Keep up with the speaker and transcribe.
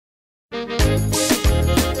The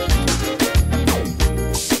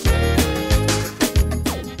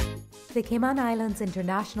Cayman Islands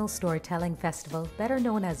International Storytelling Festival, better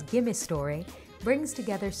known as GIMISTORY, brings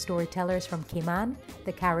together storytellers from Cayman,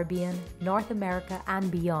 the Caribbean, North America,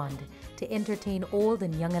 and beyond to entertain old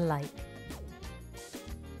and young alike.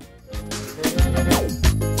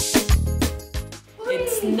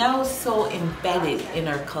 It's now so embedded in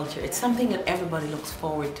our culture. It's something that everybody looks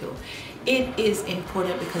forward to. It is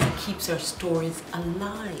important because it keeps our stories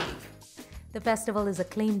alive. The festival is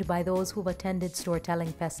acclaimed by those who've attended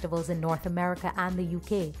storytelling festivals in North America and the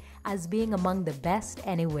UK as being among the best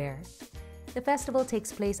anywhere. The festival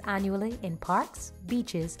takes place annually in parks,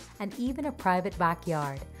 beaches, and even a private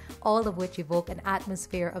backyard, all of which evoke an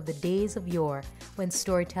atmosphere of the days of yore when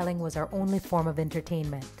storytelling was our only form of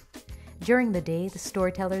entertainment. During the day, the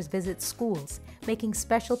storytellers visit schools, making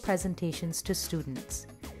special presentations to students.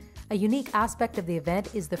 A unique aspect of the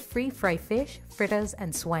event is the free fry fish, fritters,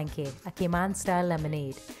 and swanky, a Cayman-style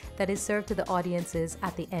lemonade that is served to the audiences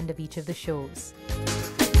at the end of each of the shows.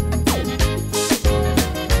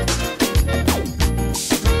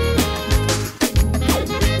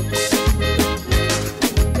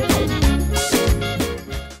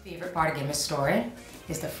 Favorite part of GIMISTORY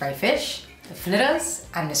is the fry fish, the fritters,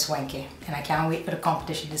 and the swanky, and I can't wait for the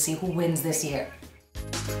competition to see who wins this year.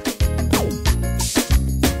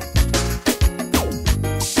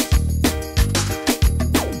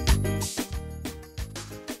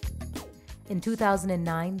 In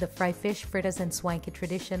 2009, the fry fish, fritters, and swanky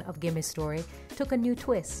tradition of GIMISTORY took a new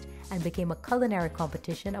twist and became a culinary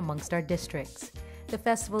competition amongst our districts. The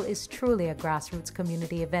festival is truly a grassroots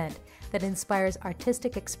community event that inspires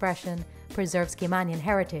artistic expression, preserves Caymanian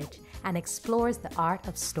heritage, and explores the art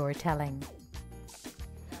of storytelling.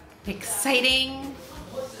 Exciting,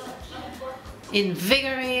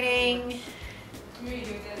 invigorating,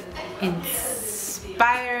 inspiring,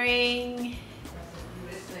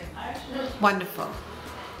 wonderful.